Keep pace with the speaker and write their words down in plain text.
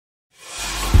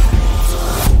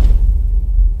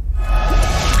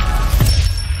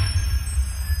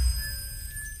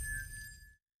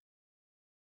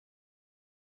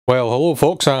Well, hello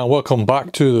folks, and welcome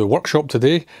back to the workshop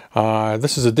today.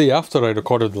 This is the day after I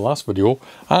recorded the last video,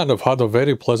 and I've had a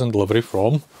very pleasant delivery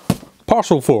from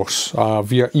Parcel Force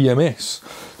via EMS.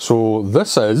 So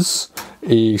this is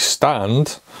a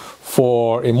stand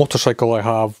for a motorcycle I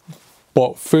have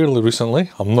bought fairly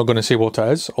recently. I'm not going to say what it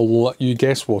is, I'll let you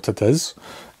guess what it is,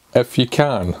 if you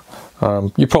can.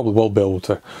 You probably will be able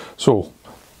to. So,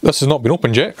 this has not been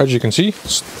opened yet, as you can see,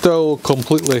 still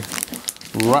completely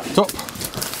wrapped up.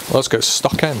 Let's get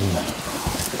stuck in.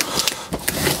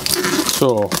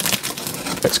 So,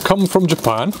 it's come from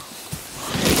Japan.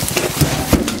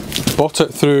 Bought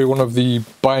it through one of the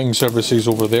buying services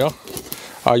over there.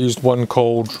 I used one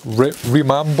called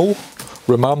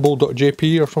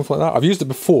repainted.jp or something like that. I've used it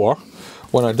before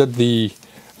when I did the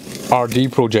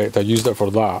RD project. I used it for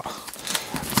that.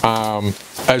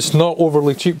 It's not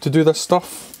overly cheap to do this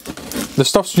stuff. The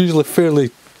stuff's usually fairly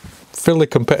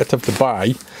competitive to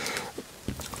buy,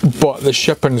 but the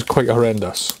shipping's quite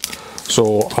horrendous.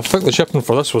 So I think the shipping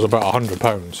for this was about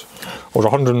 £100 or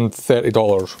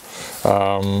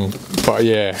 $130. But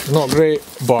yeah, not great,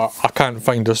 but I can't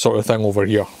find this sort of thing over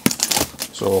here.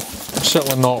 So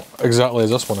certainly not exactly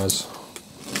as this one is.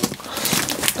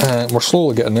 We're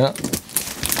slowly getting there.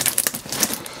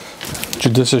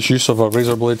 Judicious use of a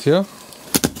razor blade here.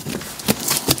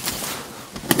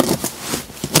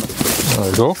 There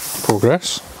we go,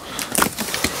 progress.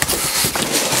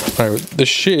 Now, the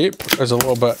shape is a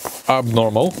little bit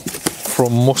abnormal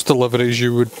from most deliveries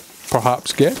you would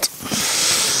perhaps get.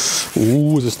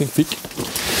 Ooh, there's a sneak peek.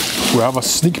 We have a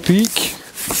sneak peek.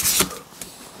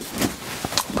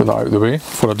 Put that out of the way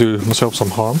before I do myself some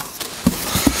harm.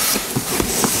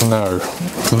 Now,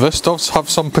 this does have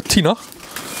some patina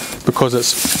because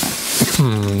it's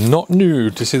not new,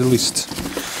 to say the least.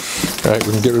 Right,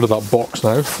 we can get rid of that box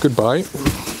now. Goodbye.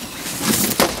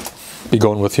 Be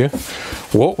gone with you.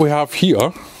 What we have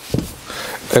here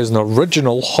is an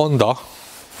original Honda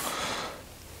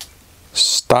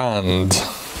stand,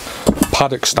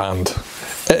 Paddock stand.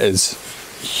 It is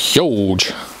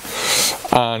huge,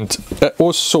 and it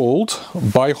was sold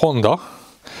by Honda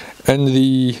in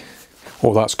the,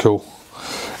 oh that's cool,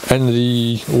 in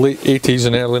the late 80s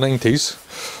and early 90s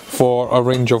for a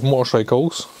range of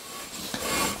motorcycles.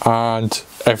 And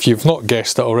if you've not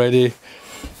guessed it already,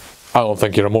 I don't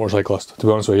think you're a motorcyclist, to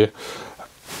be honest with you.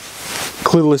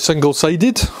 Clearly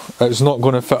single-sided. It's not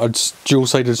going to fit a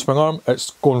dual-sided swing arm. It's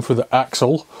going through the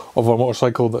axle of a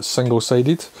motorcycle that's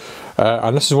single-sided.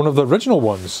 And this is one of the original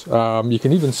ones. You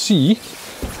can even see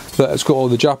that it's got all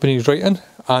the Japanese writing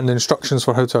and instructions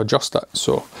for how to adjust it.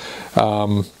 So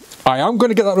I am going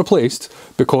to get that replaced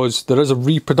because there is a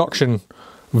reproduction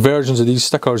versions of these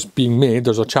stickers being made.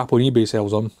 There's a chap on eBay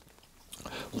sells them.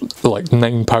 Like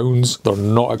 £9. They're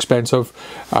not expensive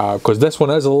because this one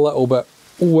is a little bit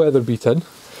weather beaten,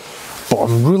 but I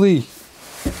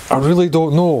really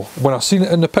don't know. When I seen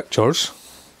it in the pictures,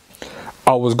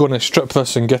 I was going to strip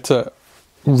this and get it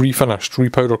refinished,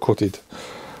 repowder coated.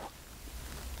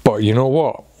 But you know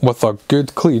what? With a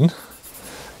good clean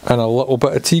and a little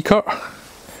bit of T-cut,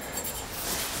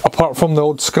 apart from the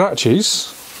old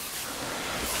scratches,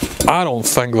 I don't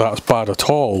think that's bad at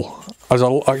all. There's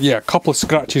a couple of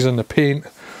scratches in the paint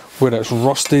where it's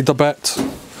rusted a bit,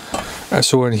 and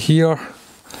so in here.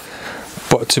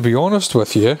 But to be honest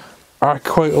with you, I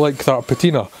quite like that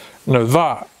patina. Now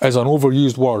that is an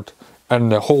overused word in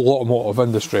the whole automotive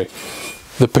industry,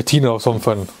 the patina of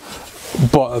something.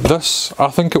 But this,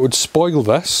 I think it would spoil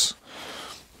this.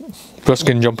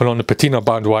 Risking jumping on the patina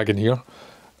bandwagon here.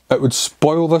 It would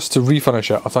spoil this to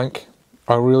refinish it, I think.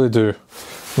 I really do.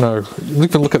 Now, you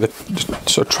can look at the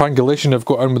sort of triangulation they've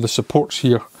got in with the supports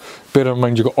here. Bear in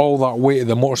mind, you've got all that weight of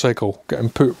the motorcycle getting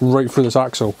put right through this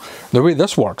axle. The way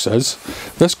this works is,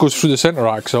 this goes through the centre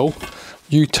axle,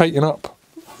 you tighten up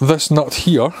this nut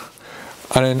here,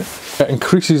 and then it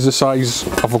increases the size,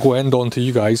 if I go end on to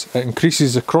you guys, it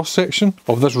increases the cross section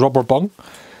of this rubber bung,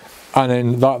 and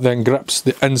then that then grips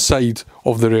the inside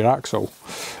of the rear axle.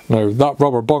 Now, that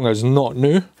rubber bung is not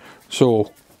new,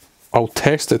 so I'll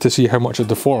test it to see how much it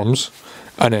deforms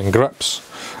and then grips,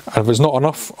 and if it's not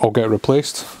enough I'll get it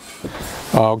replaced.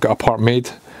 I'll get a part made.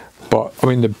 But I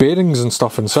mean, the bearings and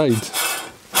stuff inside,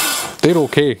 they're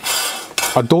okay.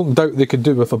 I don't doubt they could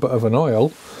do with a bit of an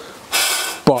oil,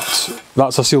 but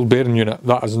that's a sealed bearing unit.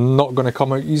 That is not going to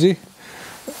come out easy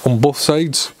on both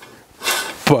sides,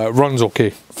 but it runs okay.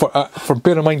 For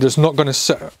bear in mind, it's not going to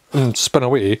sit and spin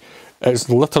away. It's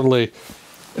literally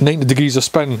 90 degrees of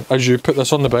spin as you put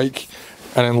this on the bike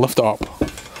and then lift it up.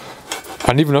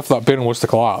 And even if that bearing was to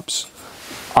collapse,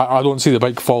 I don't see the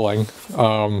bike falling.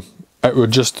 It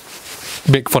would just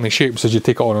make funny shapes as you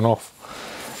take it on and off.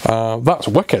 That's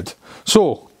wicked.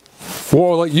 So,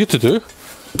 what I'd like you to do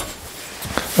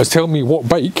is tell me what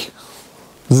bike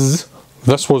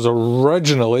this was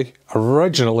originally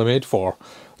made for.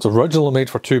 It's originally made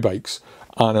for 2 bikes,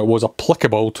 and it was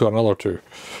applicable to another 2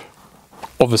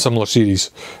 of the similar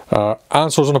series.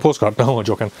 Answers on a postcard. No, I'm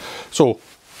joking. So,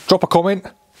 drop a comment.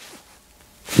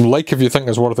 Like if you think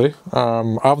it's worthy.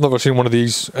 I've never seen one of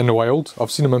these in the wild.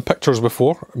 I've seen them in pictures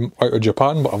before out of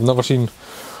Japan, but I've never seen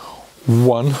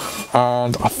one.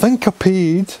 And I think I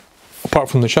paid, apart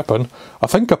from the shipping, I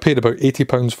think I paid about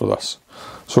 £80 for this.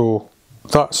 So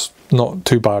that's not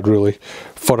too bad really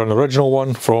for an original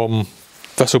one from,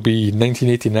 this will be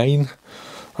 1989,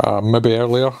 maybe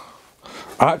earlier.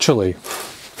 Actually,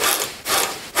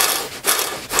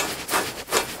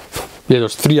 yeah,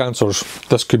 there's 3 answers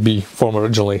this could be from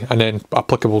originally, and then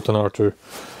applicable to another 2.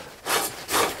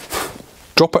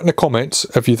 Drop it in the comments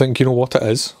if you think you know what it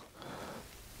is,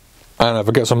 and if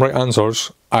I get some right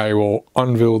answers, I will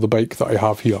unveil the bike that I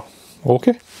have here.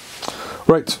 Okay?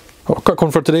 Right, a quick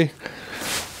one for today.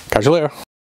 Catch you later.